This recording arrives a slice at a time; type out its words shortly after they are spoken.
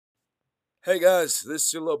Hey guys, this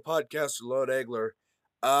is your little podcaster, Lone Angler.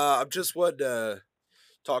 I'm just wanting to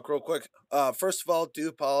talk real quick. First of all, do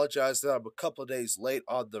apologize that I'm a couple of days late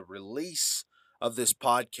on the release of this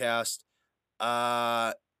podcast.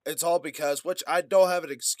 Uh, it's all because, which I don't have an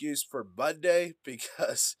excuse for Monday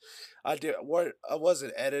because I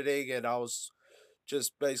wasn't editing and I was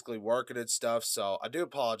just basically working and stuff. So I do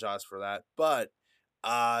apologize for that. But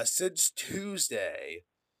since Tuesday,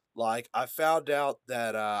 like I found out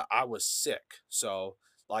that I was sick. So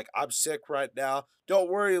like I'm sick right now.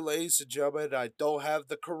 Don't worry, ladies and gentlemen, I don't have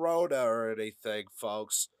the corona or anything,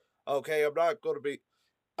 folks. Okay, I'm not gonna be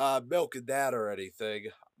milking that or anything.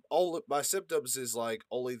 Only my symptoms is like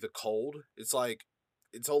only the cold. It's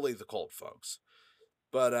only the cold, folks.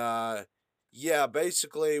 But yeah,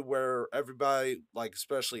 basically where everybody, like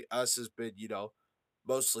especially us, has been,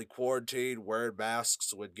 mostly quarantined, wearing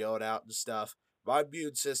masks when going out and stuff. My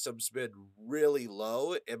immune system's been really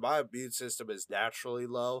low, and my immune system is naturally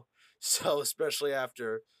low. So especially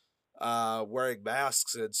after wearing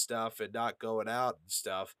masks and stuff and not going out and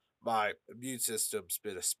stuff, my immune system's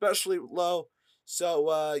been especially low.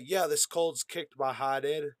 So yeah, this cold's kicked my hide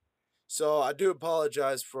in. So I do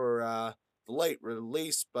apologize for the late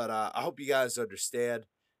release, but I hope you guys understand.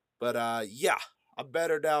 But yeah, I'm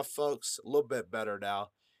better now, folks. A little bit better now.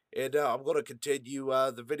 And I'm going to continue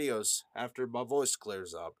the videos after my voice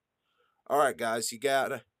clears up. All right, guys, you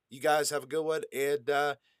guys have a good one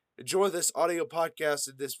and enjoy this audio podcast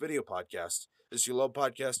and this video podcast. This is your low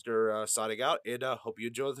podcaster signing out, and hope you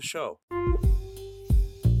enjoy the show.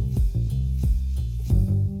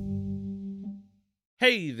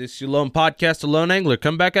 Hey, this is your lone podcaster, Lone Angler.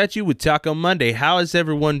 Come back at you with Taco Monday. How is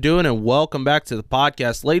everyone doing? And welcome back to the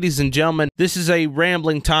podcast. Ladies and gentlemen, this is a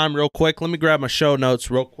rambling time real quick. Let me grab my show notes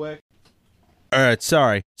real quick. Alright,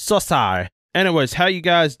 sorry. So sorry. Anyways, how you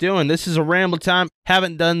guys doing? This is a rambling time.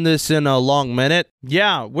 Haven't done this in a long minute.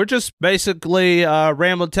 Yeah, we're just basically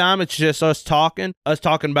rambling time. It's just us talking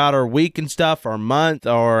about our week and stuff, our month,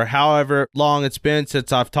 or however long it's been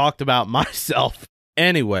since I've talked about myself.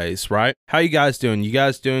 Anyways, right? How you guys doing? You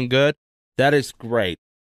guys doing good? That is great.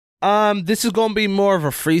 This is gonna be more of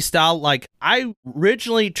a freestyle. Like, I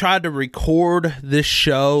originally tried to record this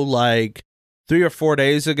show like 3 or 4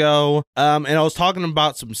 days ago. And I was talking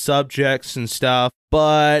about some subjects and stuff,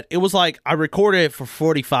 but it was like I recorded it for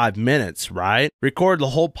 45 minutes, right? Recorded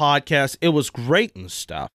the whole podcast. It was great and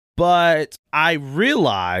stuff. But I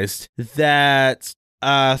realized that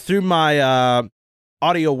through my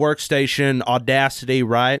audio workstation, Audacity,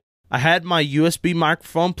 right? I had my USB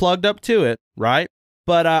microphone plugged up to it, right?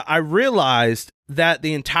 But I realized that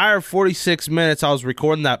the entire 46 minutes I was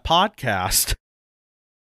recording that podcast,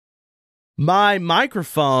 my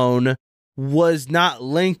microphone was not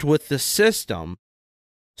linked with the system.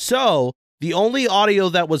 So the only audio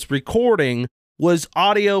that was recording was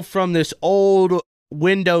audio from this old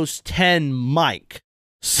Windows 10 mic.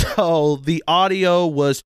 So the audio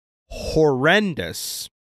was horrendous.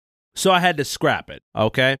 So I had to scrap it,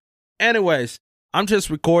 okay? Anyways, I'm just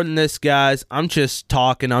recording this, guys. I'm just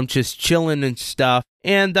talking. I'm just chilling and stuff.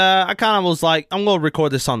 And I kind of was like, I'm going to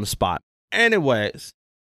record this on the spot. Anyways,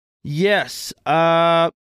 yes.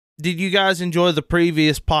 Did you guys enjoy the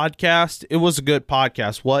previous podcast? It was a good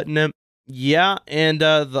podcast, wasn't it? Yeah, and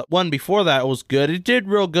the one before that was good. It did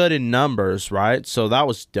real good in numbers, right? So that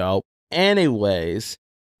was dope. Anyways,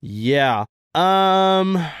 yeah.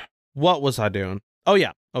 What was I doing? Oh,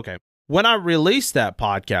 yeah. Okay. When I released that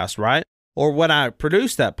podcast, right? Or when I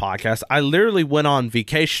produced that podcast, I literally went on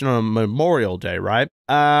vacation on Memorial Day, right?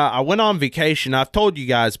 I went on vacation. I've told you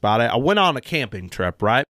guys about it. I went on a camping trip,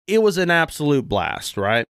 right? It was an absolute blast,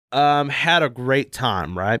 right? Had a great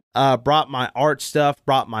time, right? Brought my art stuff,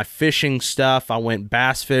 brought my fishing stuff. I went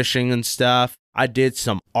bass fishing and stuff. I did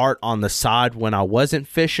some art on the side when I wasn't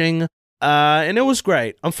fishing. And it was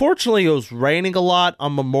great. Unfortunately, it was raining a lot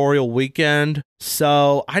on Memorial Weekend,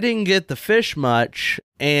 so I didn't get to fish much,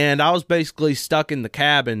 and I was basically stuck in the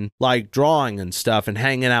cabin, like drawing and stuff and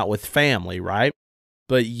hanging out with family, right?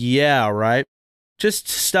 But yeah, right? Just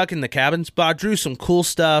stuck in the cabins, but I drew some cool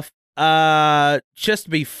stuff. Just to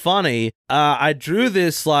be funny, I drew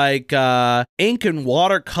this like ink and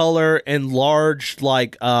watercolor enlarged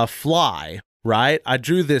like fly, right? I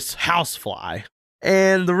drew this housefly.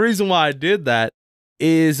 And the reason why I did that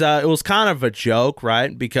is it was kind of a joke,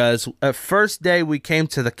 right? Because first day we came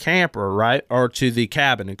to the camper, right? Or to the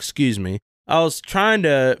cabin, excuse me. I was trying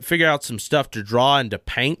to figure out some stuff to draw and to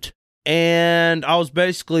paint. And I was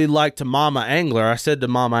basically like to Mama Angler. I said to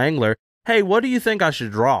Mama Angler, hey, what do you think I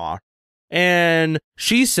should draw? And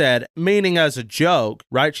she said, meaning as a joke,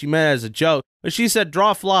 right? She meant as a joke, but she said,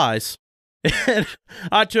 draw flies. And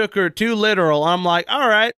I took her too literal. I'm like, all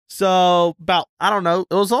right. So about, I don't know,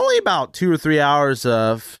 it was only about 2 or 3 hours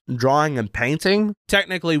of drawing and painting.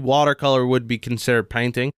 Technically, watercolor would be considered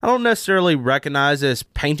painting. I don't necessarily recognize it as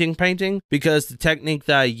painting because the technique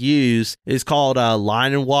that I use is called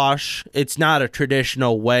line and wash. It's not a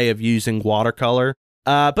traditional way of using watercolor.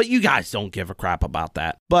 But you guys don't give a crap about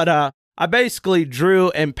that. But I basically drew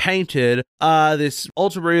and painted this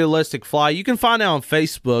ultra realistic fly. You can find it on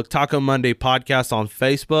Facebook, Taco Monday Podcast on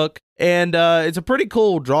Facebook, and it's a pretty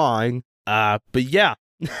cool drawing. But yeah,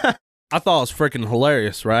 I thought it was freaking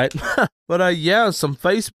hilarious, right? But yeah,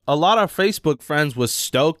 a lot of Facebook friends was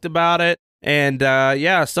stoked about it, and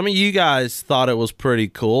yeah, some of you guys thought it was pretty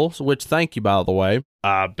cool, which thank you, by the way.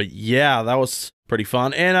 But yeah, that was pretty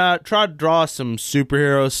fun. And tried to draw some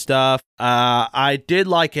superhero stuff. I did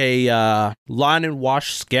like a line and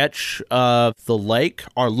wash sketch of the lake,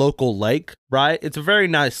 our local lake, right? It's a very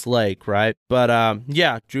nice lake, right? But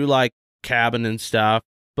yeah, drew like cabin and stuff.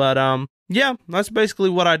 But yeah, that's basically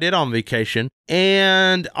what I did on vacation.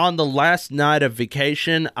 And on the last night of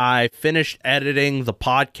vacation, I finished editing the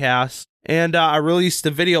podcast. And I released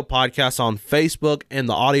the video podcast on Facebook and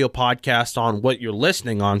the audio podcast on what you're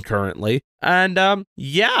listening on currently. And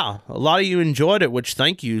yeah, a lot of you enjoyed it, which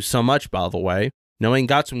thank you so much, by the way. Knowing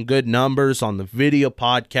got some good numbers on the video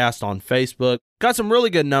podcast on Facebook. Got some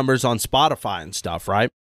really good numbers on Spotify and stuff,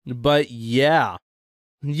 right? But yeah,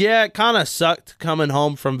 it kind of sucked coming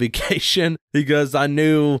home from vacation because I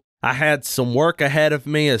knew I had some work ahead of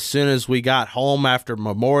me as soon as we got home after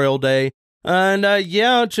Memorial Day. And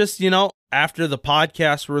yeah, just, after the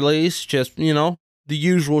podcast release, just, the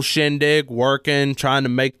usual shindig, working, trying to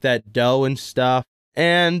make that dough and stuff.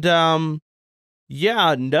 And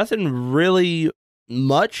yeah, nothing really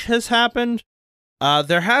much has happened.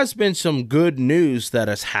 There has been some good news that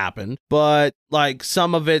has happened, but like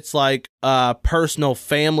some of it's like personal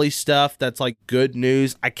family stuff that's like good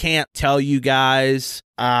news. I can't tell you guys.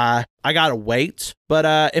 I gotta wait.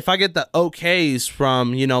 But if I get the okays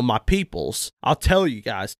from, my peoples, I'll tell you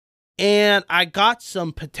guys. And I got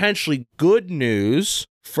some potentially good news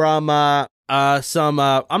from I'm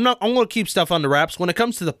gonna keep stuff under wraps. When it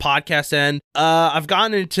comes to the podcast end, I've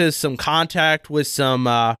gotten into some contact with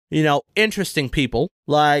some interesting people.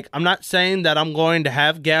 Like, I'm not saying that I'm going to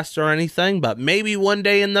have guests or anything, but maybe one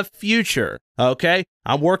day in the future. Okay?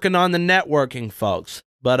 I'm working on the networking, folks.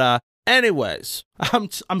 But anyways,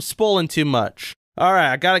 I'm spoiling too much. All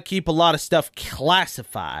right, I got to keep a lot of stuff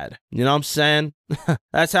classified. You know what I'm saying?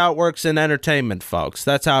 That's how it works in entertainment, folks.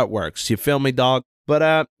 That's how it works. You feel me, dog?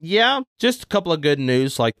 But yeah, just a couple of good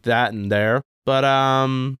news like that and there. But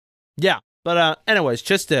yeah. But anyways,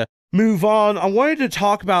 just to move on, I wanted to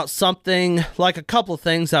talk about something, like a couple of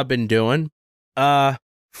things I've been doing.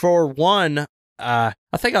 For one, I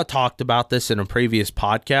think I talked about this in a previous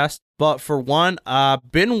podcast. But for one,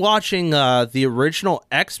 I've been watching the original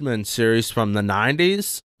X-Men series from the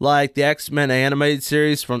 90s, like the X-Men animated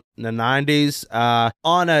series from the 90s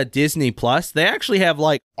on Disney Plus. They actually have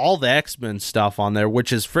like all the X-Men stuff on there,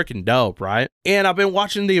 which is freaking dope, right? And I've been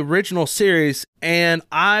watching the original series, and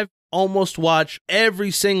I've almost watched every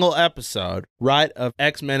single episode, right, of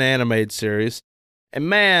X-Men animated series. And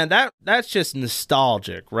man, that's just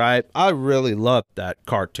nostalgic, right? I really loved that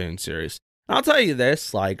cartoon series. I'll tell you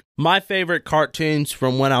this, like, my favorite cartoons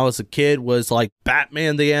from when I was a kid was like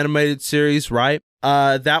Batman the Animated Series, right?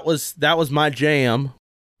 That was my jam.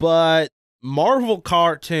 But Marvel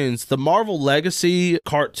cartoons, the Marvel Legacy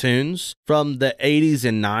cartoons from the 80s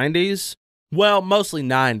and 90s, well, mostly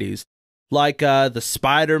 90s, like the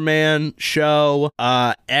Spider-Man show,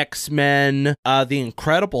 X-Men, the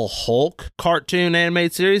Incredible Hulk cartoon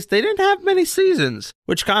animated series, they didn't have many seasons,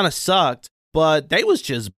 which kind of sucked, but they was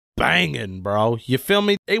just banging, bro. You feel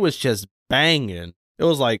me? It was just banging. It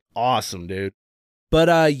was like awesome, dude.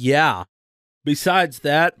 But yeah. Besides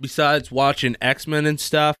watching X-Men and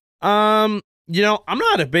stuff, I'm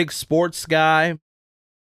not a big sports guy,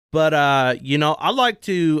 but I like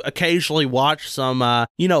to occasionally watch some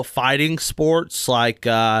fighting sports like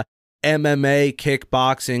MMA,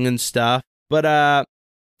 kickboxing and stuff. But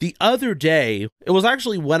the other day, it was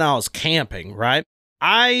actually when I was camping, right?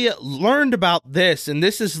 I learned about this, and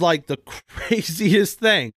this is like the craziest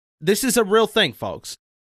thing. This is a real thing, folks.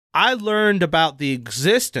 I learned about the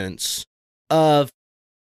existence of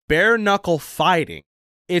bare knuckle fighting.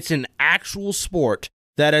 It's an actual sport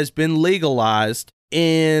that has been legalized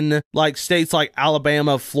in like states like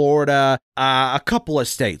Alabama, Florida, a couple of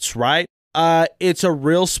states, right? It's a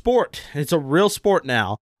real sport. It's a real sport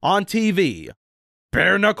now on TV.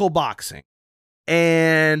 Bare knuckle boxing.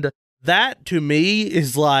 And that to me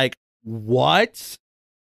is like, what?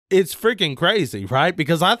 it's freaking crazy, right?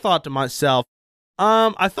 Because I thought to myself,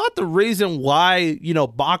 I thought the reason why,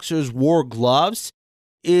 boxers wore gloves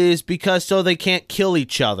is because so they can't kill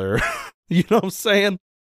each other. You know what I'm saying?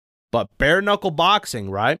 But bare knuckle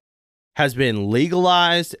boxing, right, has been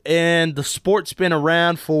legalized, and the sport's been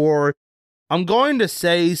around for, I'm going to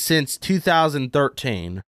say, since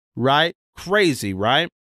 2013, right? Crazy, right?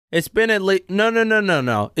 It's been at least,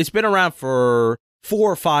 no. It's been around for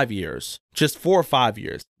 4 or 5 years. Just 4 or 5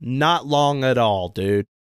 years. Not long at all, dude.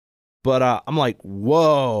 But I'm like,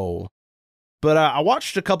 whoa. But I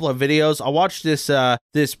watched a couple of videos. I watched this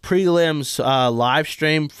prelims live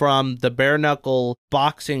stream from the Bare Knuckle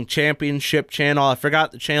Boxing Championship channel. I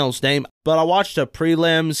forgot the channel's name, but I watched a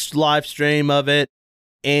prelims live stream of it.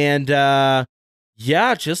 And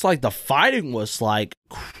yeah, just like the fighting was like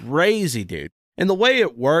crazy, dude. And the way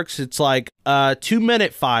it works, it's like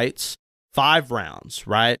 2-minute fights, 5 rounds,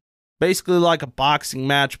 right? Basically like a boxing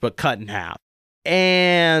match, but cut in half.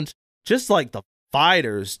 And just like the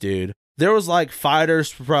fighters, dude. There was like fighters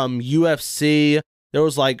from UFC. There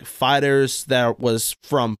was like fighters that was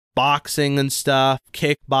from boxing and stuff,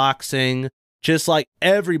 kickboxing. Just like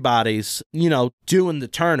everybody's, doing the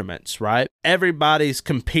tournaments, right? Everybody's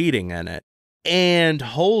competing in it. And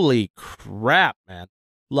holy crap, man.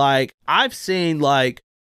 Like, I've seen like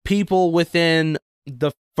people within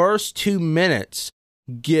the first 2 minutes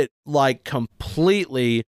get like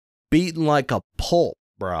completely beaten like a pulp,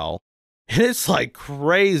 bro. And it's like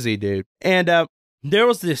crazy, dude. And there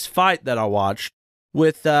was this fight that I watched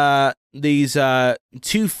with these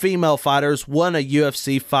 2 female fighters, one a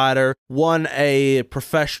UFC fighter, one a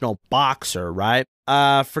professional boxer, right?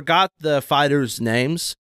 Forgot the fighters'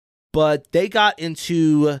 names, but they got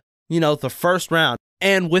into, the first round.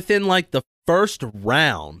 And within like the first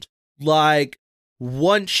round, like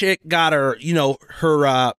one chick got her,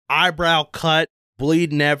 her eyebrow cut,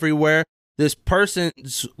 bleeding everywhere. This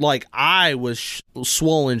person's like eye was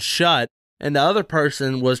swollen shut, and the other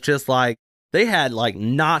person was just like, they had like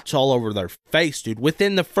knots all over their face, dude,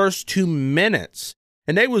 within the first 2 minutes.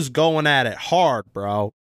 And they was going at it hard,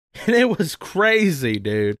 bro. And it was crazy,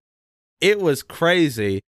 dude. It was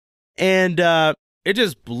crazy. And it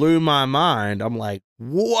just blew my mind. I'm like,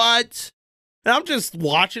 what? And I'm just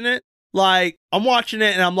watching it. Like, I'm watching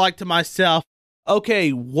it and I'm like to myself,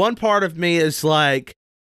 okay, one part of me is like,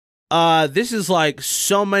 this is like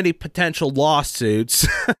so many potential lawsuits.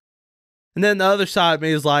 And then the other side of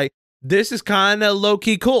me is like, this is kind of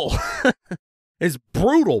low-key cool. It's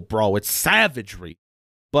brutal, bro. It's savagery.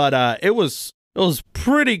 But it was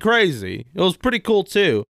pretty crazy. It was pretty cool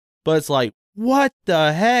too. But it's like, what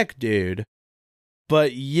the heck, dude?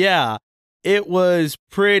 But yeah, it was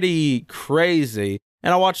pretty crazy.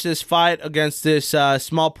 And I watched this fight against this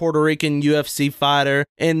small Puerto Rican UFC fighter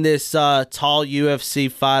and this tall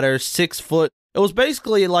UFC fighter, 6 foot. It was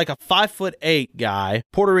basically like a 5'8" guy.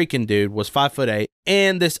 Puerto Rican dude was 5'8",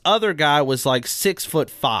 and this other guy was like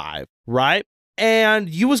 6'5", right? And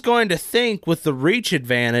you was going to think with the reach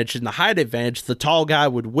advantage and the height advantage, the tall guy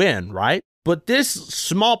would win, right? But this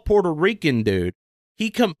small Puerto Rican dude, he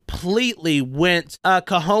completely went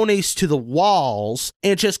cojones to the walls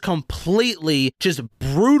and just completely just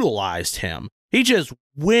brutalized him. He just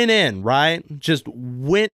went in, right? Just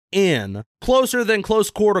went in. Closer than close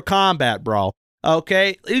quarter combat, bro.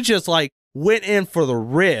 Okay? He just like went in for the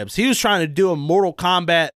ribs. He was trying to do a Mortal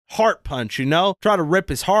Kombat heart punch, Try to rip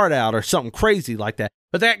his heart out or something crazy like that.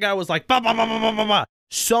 But that guy was like, bah, bah, bah, bah, bah, bah, bah.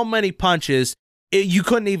 So many punches, you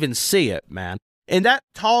couldn't even see it, man. And that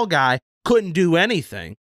tall guy couldn't do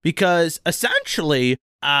anything because essentially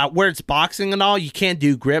where it's boxing and all, you can't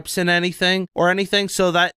do grips and anything.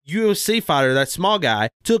 So that UFC fighter, that small guy,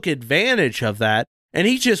 took advantage of that, and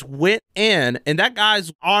he just went in, and that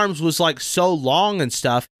guy's arms was like so long and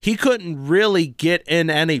stuff, he couldn't really get in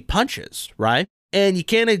any punches, right? And you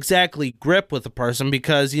can't exactly grip with a person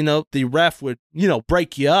because, the ref would,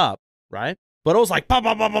 break you up, right? But it was like, bah,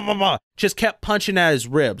 bah, bah, bah, bah, bah. Just kept punching at his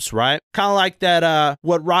ribs, right? Kind of like that,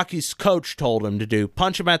 what Rocky's coach told him to do.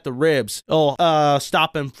 Punch him at the ribs. It'll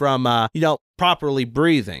stop him from, properly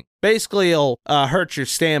breathing. Basically, it'll hurt your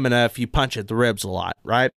stamina if you punch at the ribs a lot,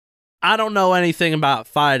 right? I don't know anything about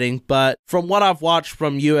fighting, but from what I've watched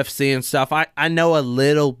from UFC and stuff, I know a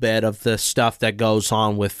little bit of the stuff that goes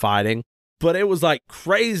on with fighting. But it was like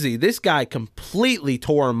crazy. This guy completely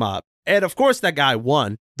tore him up. And of course, that guy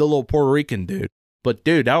won, the little Puerto Rican dude. But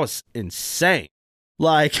dude, that was insane.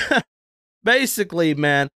 Like, basically,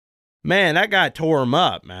 man, that guy tore him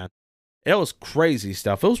up, man. It was crazy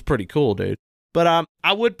stuff. It was pretty cool, dude. But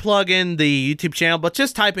I would plug in the YouTube channel, but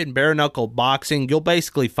just type in bare knuckle boxing. You'll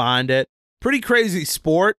basically find it. Pretty crazy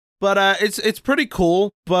sport. But it's pretty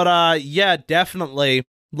cool. But yeah, definitely,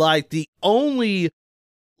 like, the only,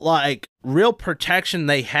 like, real protection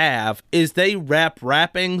they have is they wrap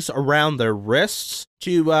wrappings around their wrists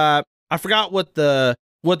to I forgot what they're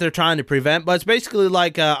trying to prevent, but it's basically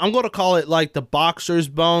like I'm going to call it like the boxer's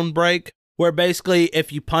bone break, where basically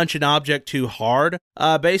if you punch an object too hard,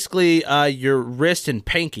 basically your wrist and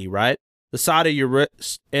pinky, right? The side of your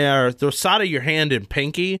wrist, or the side of your hand and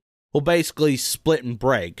pinky will basically split and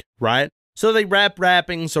break, right? So they wrap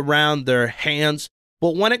wrappings around their hands,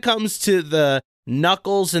 but when it comes to the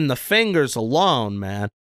knuckles and the fingers alone, man,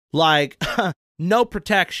 like, no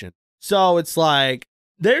protection. So it's like,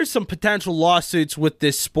 there's some potential lawsuits with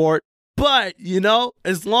this sport, but, you know,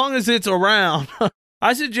 as long as it's around,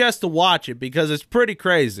 I suggest to watch it because it's pretty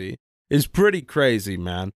crazy. It's pretty crazy,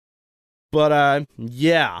 man. But,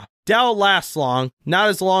 yeah, that'll last long. Not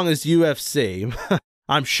as long as UFC,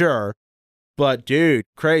 I'm sure. But, dude,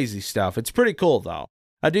 crazy stuff. It's pretty cool, though.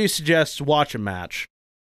 I do suggest to watch a match.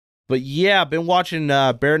 But, yeah, I've been watching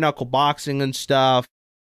bare knuckle boxing and stuff.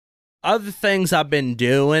 Other things I've been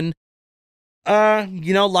doing,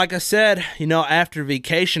 you know, like I said, you know, after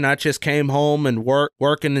vacation, I just came home and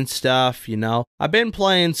working and stuff, you know. I've been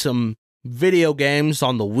playing some video games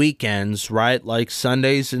on the weekends, right? Like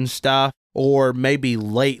Sundays and stuff, or maybe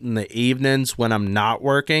late in the evenings when I'm not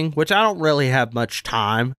working, which I don't really have much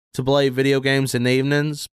time to play video games in the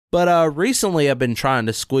evenings. But recently I've been trying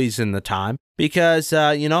to squeeze in the time because,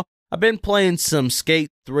 you know, I've been playing some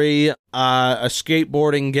Skate 3, a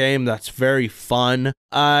skateboarding game that's very fun.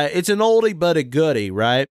 It's an oldie but a goodie,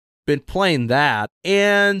 right? Been playing that,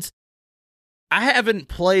 and I haven't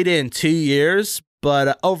played in 2 years,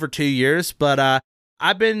 but over 2 years, but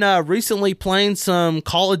I've been recently playing some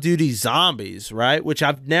Call of Duty Zombies, right? Which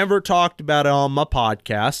I've never talked about on my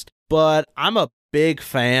podcast, but I'm a big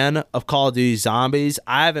fan of Call of Duty Zombies.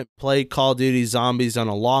 I haven't played Call of Duty Zombies in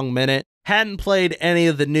a long minute. Hadn't played any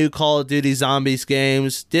of the new Call of Duty Zombies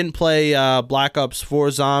games. Didn't play Black Ops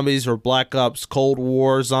 4 Zombies or Black Ops Cold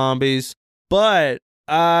War Zombies. But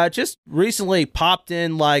just recently popped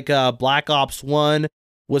in like Black Ops 1.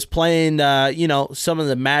 Was playing, you know, some of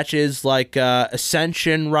the matches like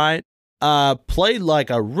Ascension, right? Played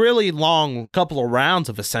like a really long couple of rounds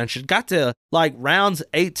of Ascension. Got to like rounds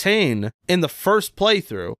 18 in the first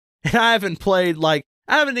playthrough. And I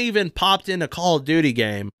haven't even popped in a Call of Duty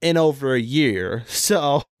game in over a year.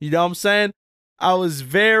 So, you know what I'm saying? I was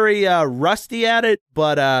very rusty at it,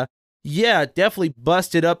 but yeah, definitely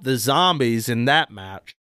busted up the zombies in that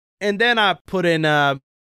match. And then I put in,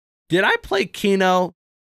 did I play Kino?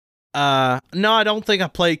 No, I don't think I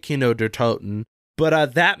played Kino der Toten,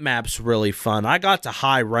 but that map's really fun. I got to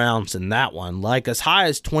high rounds in that one, like as high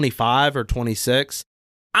as 25 or 26.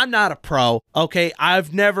 I'm not a pro, okay?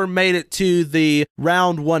 I've never made it to the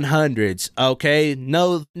round 100s, okay?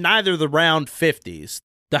 No, neither the round 50s.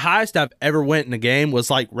 The highest I've ever went in a game was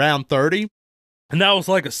like round 30, and that was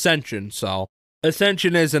like Ascension, so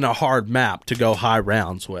Ascension isn't a hard map to go high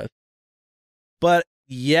rounds with. But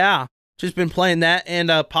yeah, just been playing that, and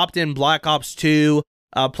popped in Black Ops 2,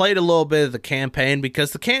 played a little bit of the campaign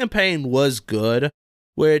because the campaign was good,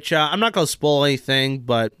 which I'm not going to spoil anything,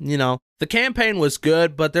 but, you know, the campaign was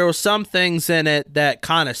good, but there were some things in it that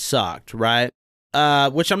kind of sucked, right?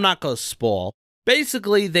 Which I'm not going to spoil.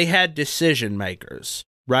 Basically, they had decision makers,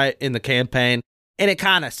 right, in the campaign, and it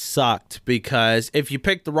kind of sucked because if you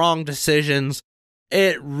picked the wrong decisions,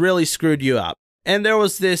 it really screwed you up. And there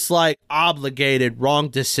was this, like, obligated wrong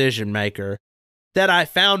decision maker that I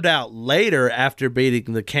found out later after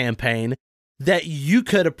beating the campaign that you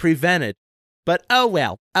could have prevented. But oh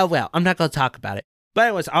well, I'm not going to talk about it. But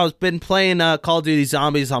anyways, I've been playing Call of Duty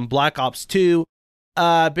Zombies on Black Ops 2.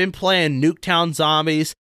 I've been playing Nuketown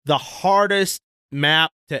Zombies, the hardest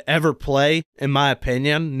map to ever play, in my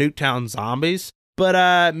opinion, Nuketown Zombies.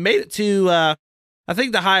 But made it to, I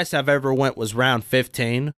think the highest I've ever went was round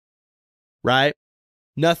 15, right?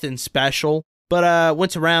 Nothing special. But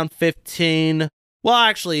went to round 15. Well,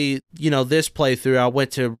 actually, you know, this playthrough, I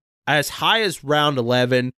went to as high as round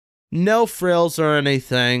 11. No frills or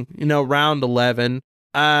anything, you know, round 11.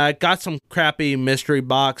 Got some crappy mystery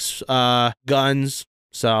box guns,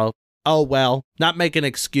 so, oh well, not making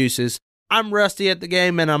excuses. I'm rusty at the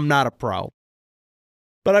game and I'm not a pro.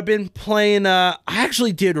 But I've been playing, I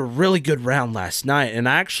actually did a really good round last night, and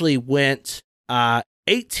I actually went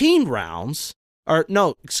 18 rounds, or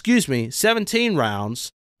no, excuse me, 17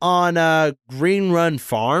 rounds on Green Run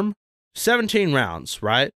Farm. 17 rounds,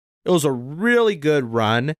 right? It was a really good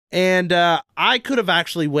run, and I could have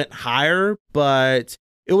actually went higher, but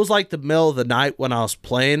it was like the middle of the night when I was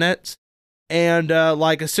playing it, And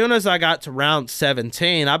like as soon as I got to round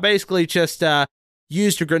 17, I basically just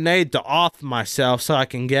used a grenade to off myself so I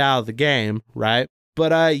can get out of the game, right?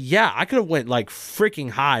 But yeah, I could have went like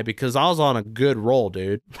freaking high because I was on a good roll,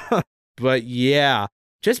 dude. But yeah,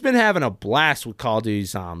 just been having a blast with Call of Duty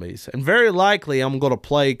Zombies. And very likely I'm going to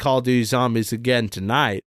play Call of Duty Zombies again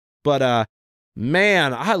tonight. But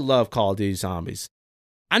man, I love Call of Duty Zombies.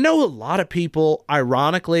 I know a lot of people,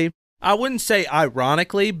 ironically, I wouldn't say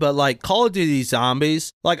ironically, but like Call of Duty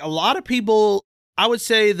Zombies, like a lot of people, I would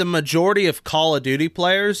say the majority of Call of Duty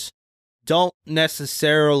players don't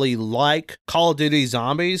necessarily like Call of Duty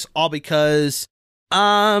Zombies, all because,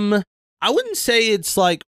 I wouldn't say it's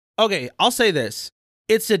like, okay, I'll say this.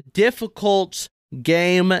 It's a difficult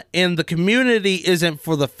game and the community isn't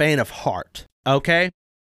for the faint of heart, okay?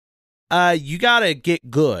 You gotta get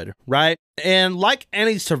good, right? And like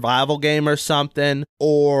any survival game or something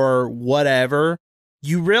or whatever,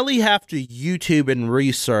 you really have to YouTube and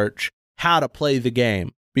research how to play the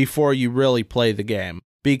game before you really play the game.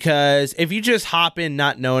 Because if you just hop in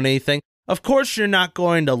not knowing anything, of course you're not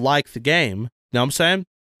going to like the game. You know what I'm saying?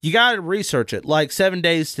 You gotta research it, like 7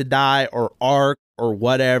 Days to Die or Ark or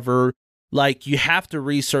whatever. Like you have to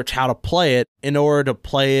research how to play it in order to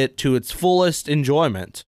play it to its fullest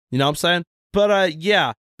enjoyment. You know what I'm saying? But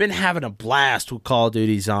yeah, been having a blast with Call of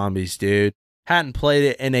Duty Zombies, dude. Hadn't played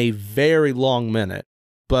it in a very long minute.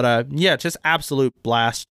 But yeah, just absolute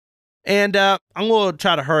blast. And I'm going to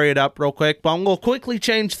try to hurry it up real quick, but I'm going to quickly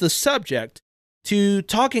change the subject to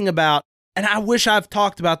talking about, and I wish I've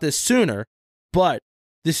talked about this sooner, but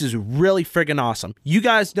this is really friggin' awesome. You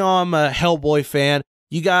guys know I'm a Hellboy fan.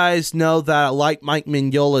 You guys know that I like Mike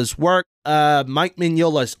Mignola's work. Mike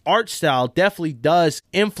Mignola's art style definitely does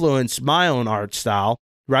influence my own art style,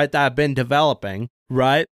 right, that I've been developing,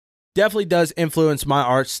 right? Definitely does influence my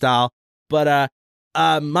art style. But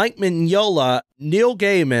Mike Mignola, Neil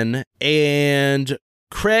Gaiman, and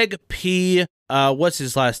Craig P. What's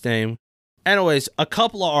his last name? Anyways, a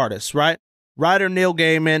couple of artists, right? Writer Neil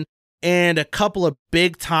Gaiman and a couple of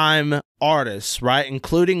big-time artists, right,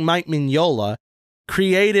 including Mike Mignola,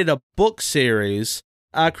 created a book series,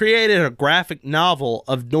 created a graphic novel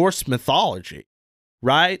of Norse mythology,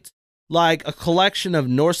 right? Like a collection of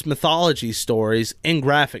Norse mythology stories in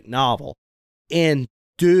graphic novel. And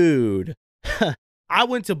dude, I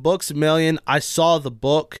went to Books A Million. I saw the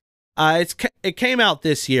book. It came out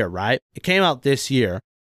this year, right? It came out this year.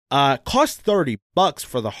 Cost $30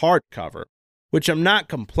 for the hardcover, which I'm not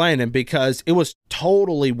complaining because it was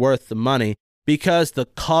totally worth the money. Because the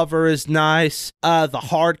cover is nice, the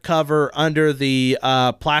hardcover under the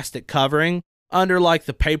plastic covering, under like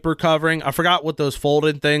the paper covering. I forgot what those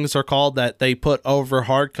folded things are called that they put over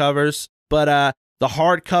hardcovers. But the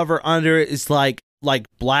hardcover under it is like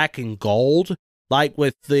black and gold, like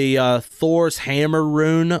with the Thor's hammer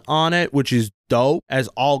rune on it, which is dope as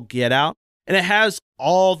all get out. And it has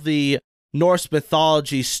all the Norse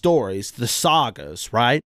mythology stories, the sagas,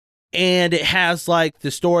 right? And it has like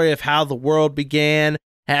the story of how the world began,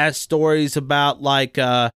 has stories about like,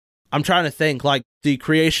 I'm trying to think, like the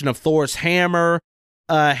creation of Thor's hammer,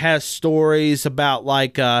 has stories about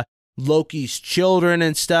like Loki's children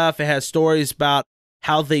and stuff. It has stories about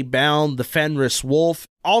how they bound the Fenris wolf,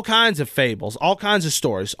 all kinds of fables, all kinds of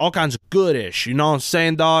stories, all kinds of goodish, you know what I'm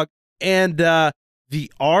saying, dog? And the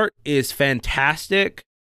art is fantastic,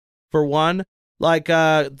 for one. Like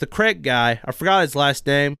the Craig guy, I forgot his last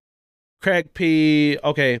name. Craig P.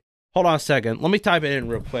 Okay, hold on a second. Let me type it in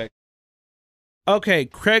real quick. Okay,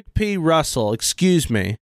 Craig P. Russell, excuse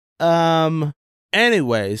me.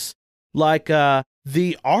 Anyways, like,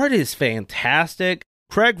 the art is fantastic.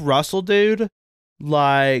 Craig Russell, dude,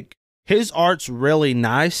 like, his art's really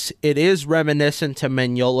nice. It is reminiscent to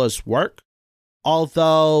Mignola's work,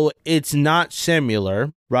 although it's not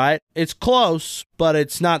similar, right? It's close, but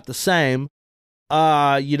it's not the same.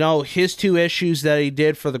 You know, his 2 issues that he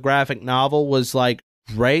did for the graphic novel was like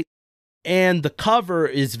great. And the cover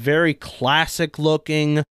is very classic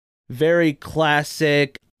looking, very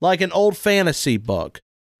classic, like an old fantasy book.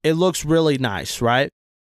 It looks really nice, right?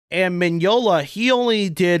 And Mignola, he only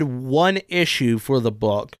did 1 issue for the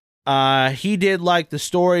book. He did like the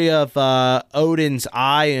story of Odin's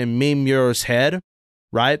eye and Mimir's head,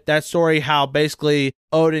 right? That story, how basically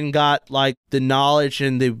Odin got like the knowledge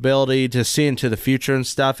and the ability to see into the future and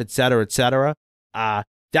stuff, etc., etc.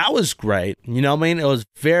 That was great. You know what I mean? It was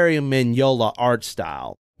very Mignola art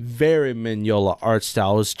style. Very Mignola art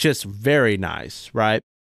style. It was just very nice, right?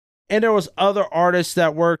 And there was other artists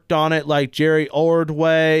that worked on it, like Jerry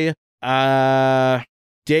Ordway,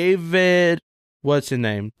 David, what's his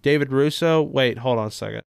name? David Russo? Wait, hold on a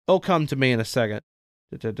second. It'll come to me in a second.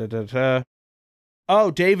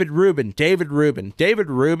 Oh, David Rubin. David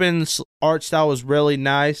Rubin's art style was really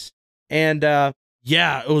nice. And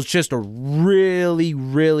yeah, it was just a really,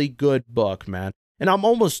 really good book, man. And I'm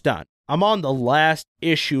almost done. I'm on the last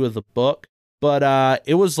issue of the book, but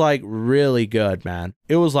it was like really good, man.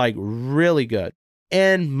 It was like really good.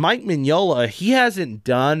 And Mike Mignola, he hasn't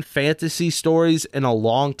done fantasy stories in a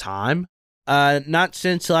long time. Not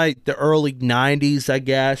since like the early 90s, I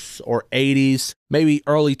guess, or 80s, maybe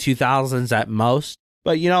early 2000s at most.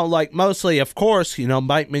 But, you know, like mostly, of course, you know,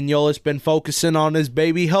 Mike Mignola's been focusing on his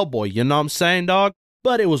baby Hellboy, you know what I'm saying, dog?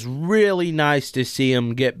 But it was really nice to see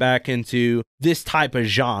him get back into this type of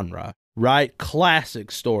genre, right? Classic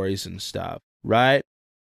stories and stuff, right?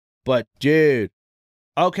 But, dude,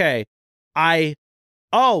 okay, I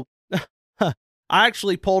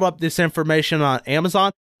actually pulled up this information on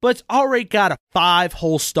Amazon, but it's already got 5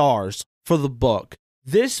 whole stars for the book.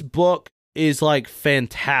 This book is like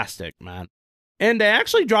fantastic, man. And they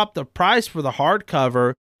actually dropped the price for the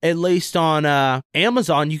hardcover, at least on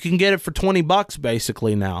Amazon. You can get it for $20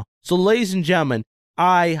 basically now. So, ladies and gentlemen,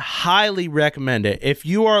 I highly recommend it. If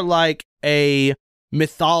you are like a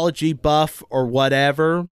mythology buff or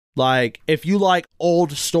whatever, like if you like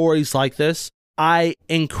old stories like this, I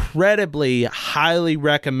incredibly highly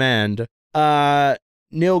recommend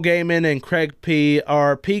Neil Gaiman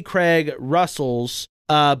and P. Craig Russell's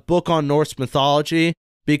book on Norse mythology,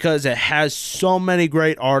 because it has so many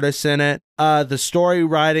great artists in it. The story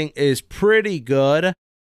writing is pretty good.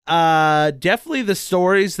 Definitely the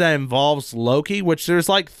stories that involves Loki, which there's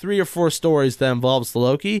like 3 or 4 stories that involves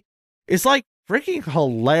Loki. It's like freaking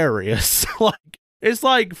hilarious. It's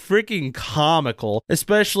like freaking comical,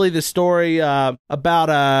 especially the story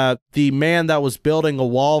about the man that was building a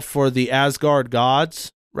wall for the Asgard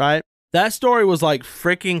gods, right? That story was like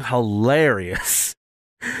freaking hilarious.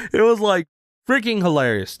 It was like freaking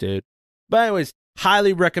hilarious, dude. But anyways,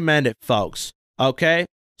 highly recommend it, folks. Okay?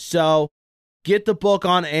 So, get the book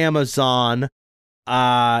on Amazon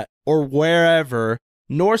or wherever.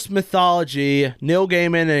 Norse mythology, Neil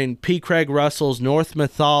Gaiman and P. Craig Russell's Norse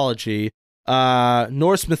mythology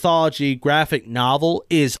graphic novel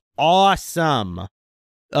is awesome.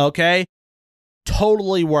 Okay?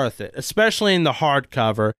 Totally worth it, especially in the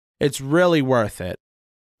hardcover. It's really worth it.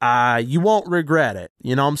 You won't regret it.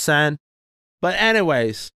 You know what I'm saying? But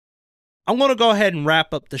anyways, I'm going to go ahead and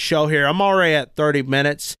wrap up the show here. I'm already at 30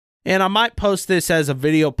 minutes, and I might post this as a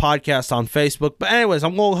video podcast on Facebook. But anyways,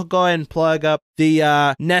 I'm going to go ahead and plug up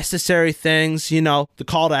the necessary things, you know, the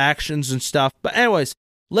call to actions and stuff. But anyways,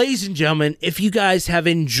 ladies and gentlemen, if you guys have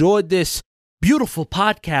enjoyed this beautiful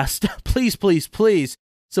podcast, please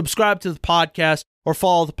subscribe to the podcast or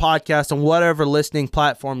follow the podcast on whatever listening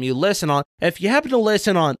platform you listen on. If you happen to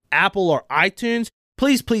listen on Apple or iTunes,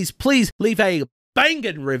 please leave a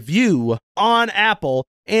banging review on Apple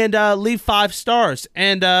and leave 5 stars.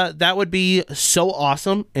 And that would be so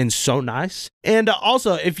awesome and so nice. And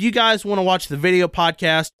also, if you guys want to watch the video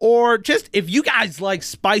podcast, or just if you guys like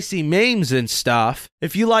spicy memes and stuff,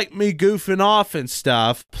 if you like me goofing off and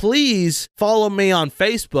stuff, please follow me on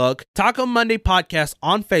Facebook, Taco Monday Podcast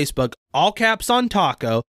on Facebook, all caps on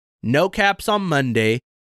Taco, no caps on Monday,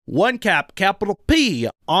 1 cap, capital P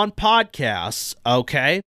on podcasts,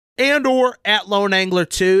 okay? And or at Lone Angler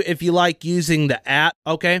 2 if you like using the @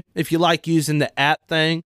 okay? If you like using the @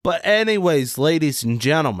 thing. But anyways, ladies and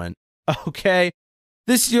gentlemen, okay?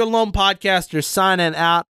 This is your Lone Podcaster signing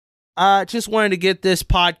out. Just wanted to get this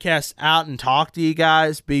podcast out and talk to you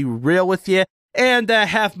guys, be real with you, and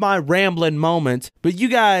have my rambling moments. But you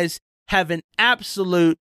guys have an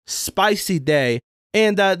absolute spicy day.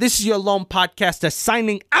 And this is your Lone Podcaster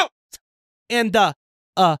signing out. And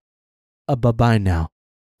bye-bye now.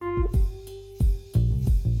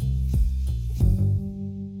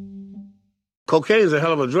 Cocaine's a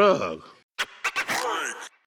hell of a drug.